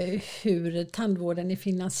hur tandvården är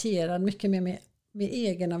finansierad. Mycket mer med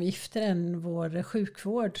egenavgifter än vår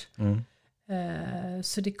sjukvård.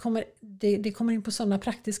 Så det kommer in på sådana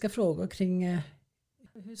praktiska frågor kring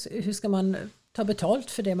hur ska man ta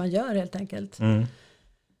betalt för det man gör helt enkelt.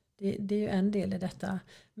 Det är ju en del i detta.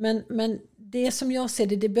 Men det som jag ser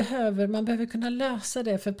det man behöver kunna lösa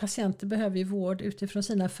det, för patienter behöver ju vård utifrån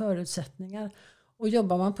sina förutsättningar. Och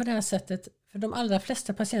jobbar man på det här sättet, för de allra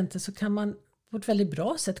flesta patienter så kan man på ett väldigt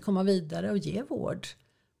bra sätt komma vidare och ge vård.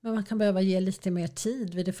 Men man kan behöva ge lite mer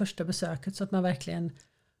tid vid det första besöket så att man verkligen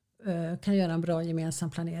kan göra en bra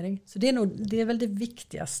gemensam planering. Så det är väl det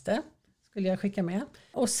viktigaste, skulle jag skicka med.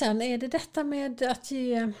 Och sen är det detta med att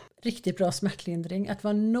ge riktigt bra smärtlindring, att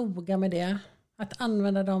vara noga med det, att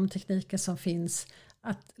använda de tekniker som finns,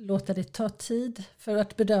 att låta det ta tid. För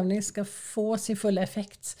att bedövning ska få sin fulla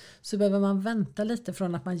effekt så behöver man vänta lite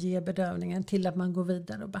från att man ger bedövningen till att man går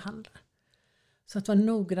vidare och behandlar. Så att vara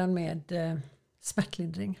noggrann med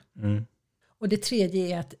smärtlindring. Och det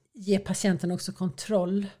tredje är att ge patienten också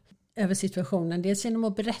kontroll över situationen. Dels genom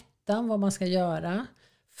att berätta vad man ska göra,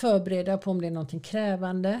 förbereda på om det är någonting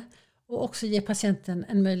krävande, och också ge patienten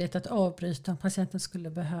en möjlighet att avbryta om patienten skulle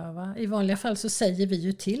behöva. I vanliga fall så säger vi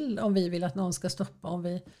ju till om vi vill att någon ska stoppa.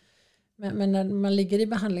 Men när man ligger i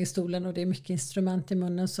behandlingsstolen och det är mycket instrument i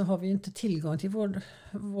munnen så har vi ju inte tillgång till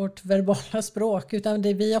vårt verbala språk. Utan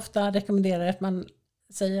det vi ofta rekommenderar är att man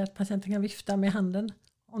säger att patienten kan vifta med handen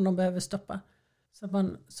om de behöver stoppa. Så att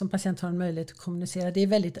man som patient har en möjlighet att kommunicera. Det är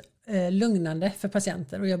väldigt lugnande för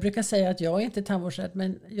patienter. Och jag brukar säga att jag är inte tandvårdsrädd,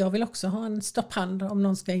 men jag vill också ha en stopphand om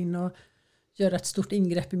någon ska in och göra ett stort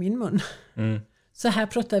ingrepp i min mun. Så här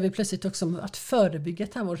pratar vi plötsligt också om att förebygga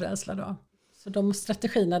tandvårdsrädsla då. Så de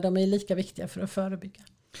strategierna, de är lika viktiga för att förebygga.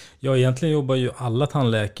 Ja, egentligen jobbar ju alla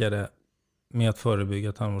tandläkare med att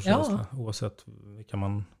förebygga tandvårdsrädsla, oavsett vilka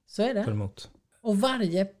man tar emot. Och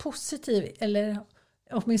varje positiv eller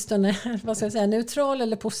åtminstone neutral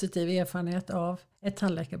eller positiv erfarenhet av ett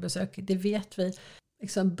tandläkarbesök, det vet vi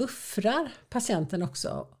liksom buffrar patienten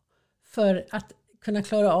också för att kunna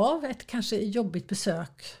klara av ett kanske jobbigt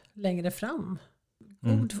besök längre fram.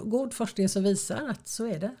 God forskning som visar att så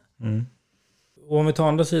är det. Och om vi tar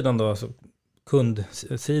andra sidan då, alltså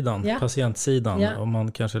kundsidan, patientsidan, om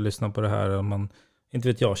man kanske lyssnar på det här, om man, inte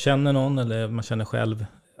vet jag, känner någon eller man känner själv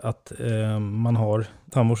att man har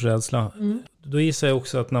tandvårdsrädsla. Då gissar jag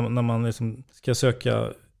också att när man liksom ska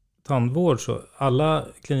söka tandvård så alla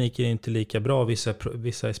kliniker är inte lika bra.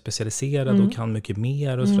 Vissa är specialiserade och kan mycket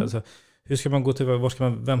mer. Och så. Så hur ska man gå till,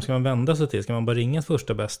 vem ska man vända sig till? Ska man bara ringa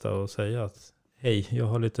första bästa och säga att hej, jag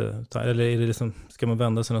har lite... Eller är det liksom, ska man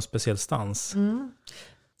vända sig någon speciell stans?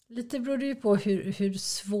 Lite beror det ju på hur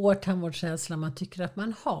svår tandvårdsrädsla man tycker att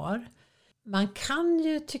man har. Man kan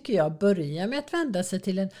ju, tycker jag, börja med att vända sig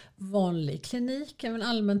till en vanlig klinik, en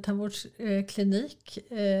allmän tandvårdsklinik.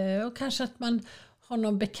 Och kanske att man har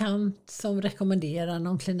någon bekant som rekommenderar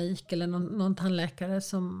någon klinik eller någon tandläkare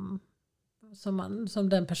som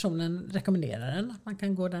den personen rekommenderar en. Att man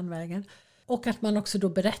kan gå den vägen. Och att man också då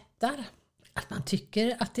berättar att man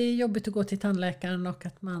tycker att det är jobbigt att gå till tandläkaren och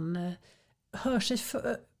att man hör sig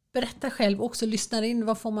berättar själv och också lyssnar in.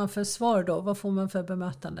 Vad får man för svar då? Vad får man för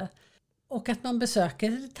bemötande? Och att man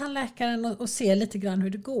besöker tandläkaren och ser lite grann hur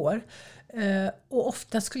det går. Och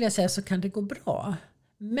ofta skulle jag säga så kan det gå bra.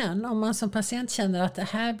 Men om man som patient känner att det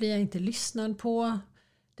här blir jag inte lyssnad på.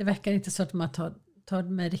 Det verkar inte så att man tar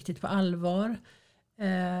mig riktigt på allvar.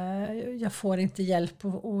 Jag får inte hjälp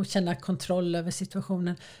och känna kontroll över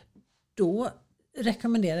situationen. Då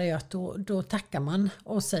rekommenderar jag att då tackar man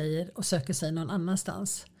och söker sig någon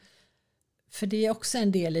annanstans. För det är också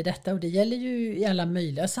en del i detta och det gäller ju i alla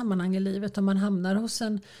möjliga sammanhang i livet. Om man hamnar hos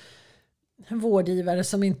en vårdgivare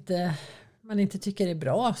som man inte tycker är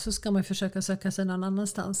bra så ska man försöka söka sig någon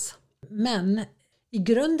annanstans. Men i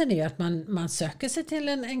grunden är att man söker sig till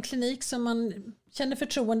en klinik som man känner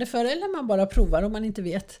förtroende för eller man bara provar om man inte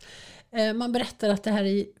vet. Man berättar att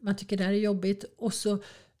man tycker det här är jobbigt och så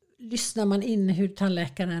lyssnar man in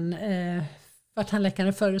vad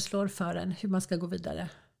tandläkaren föreslår för en, hur man ska gå vidare.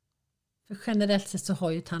 För generellt sett så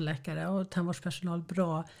har ju tandläkare och tandvårdspersonal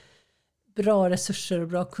bra resurser och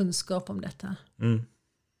bra kunskap om detta.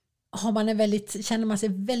 Känner man sig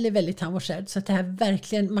väldigt, väldigt tandvårdsrädd så att det här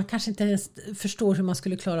verkligen, man kanske inte ens förstår hur man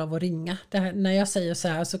skulle klara av att ringa. När jag säger så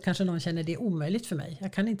här så kanske någon känner det är omöjligt för mig.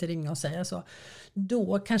 Jag kan inte ringa och säga så.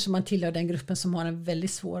 Då kanske man tillhör den gruppen som har en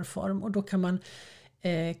väldigt svår form och då kan man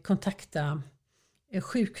kontakta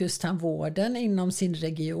sjukhustandvården inom sin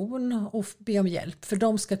region och be om hjälp. För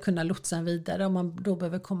de ska kunna lotsa en vidare om man då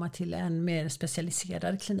behöver komma till en mer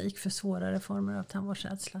specialiserad klinik för svårare former av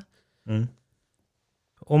tandvårdsrädsla.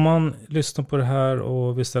 Om man lyssnar på det här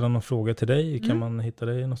och vill ställa någon fråga till dig, kan man hitta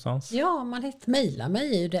dig någonstans? Ja, mejla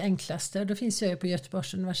mig är ju det enklaste. Då finns jag ju på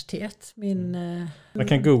Göteborgs universitet. Man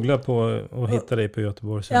kan googla på och hitta dig på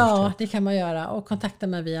Göteborgs universitet. Ja, det kan man göra. Och kontakta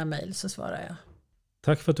mig via mejl så svarar jag.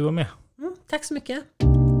 Tack för att du var med. Tack så mycket.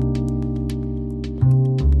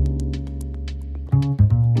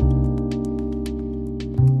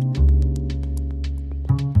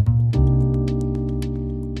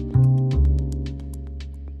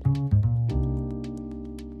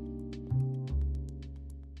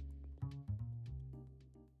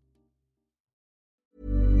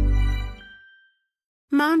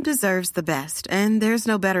 Mom deserves the best, and there's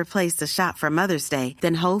no better place to shop for Mother's Day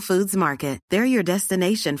than Whole Foods Market. They're your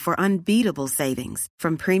destination for unbeatable savings,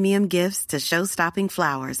 from premium gifts to show-stopping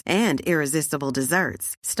flowers and irresistible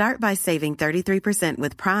desserts. Start by saving 33%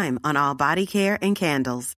 with Prime on all body care and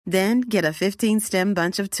candles. Then get a 15-stem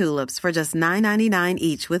bunch of tulips for just $9.99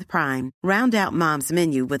 each with Prime. Round out Mom's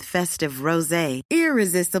menu with festive rosé,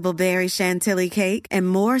 irresistible berry chantilly cake, and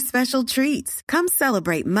more special treats. Come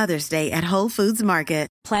celebrate Mother's Day at Whole Foods Market.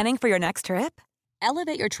 Planning for your next trip?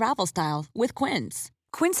 Elevate your travel style with Quince.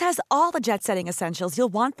 Quince has all the jet-setting essentials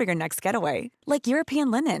you'll want for your next getaway, like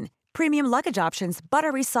European linen, premium luggage options,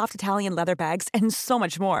 buttery soft Italian leather bags, and so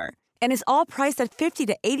much more. And is all priced at 50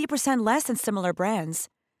 to 80% less than similar brands.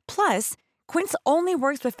 Plus, Quince only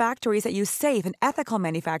works with factories that use safe and ethical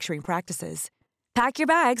manufacturing practices. Pack your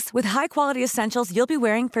bags with high-quality essentials you'll be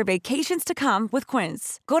wearing for vacations to come with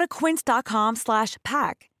Quince. Go to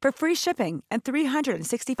quince.com/pack for free shipping and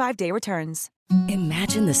 365-day returns.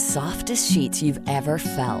 Imagine the softest sheets you've ever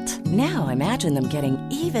felt. Now imagine them getting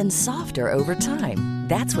even softer over time.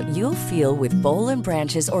 That's what you'll feel with Boll &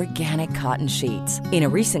 Branch's organic cotton sheets. In a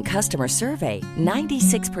recent customer survey,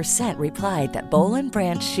 96% replied that Boll &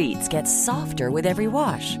 Branch sheets get softer with every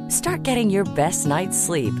wash. Start getting your best night's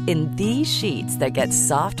sleep in these sheets that get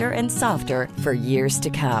softer and softer for years to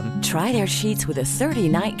come. Try their sheets with a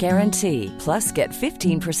 30-night guarantee. Plus, get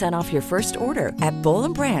 15% off your first order at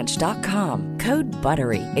bollandbranch.com. Code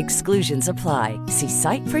BUTTERY. Exclusions apply. See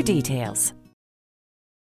site for details.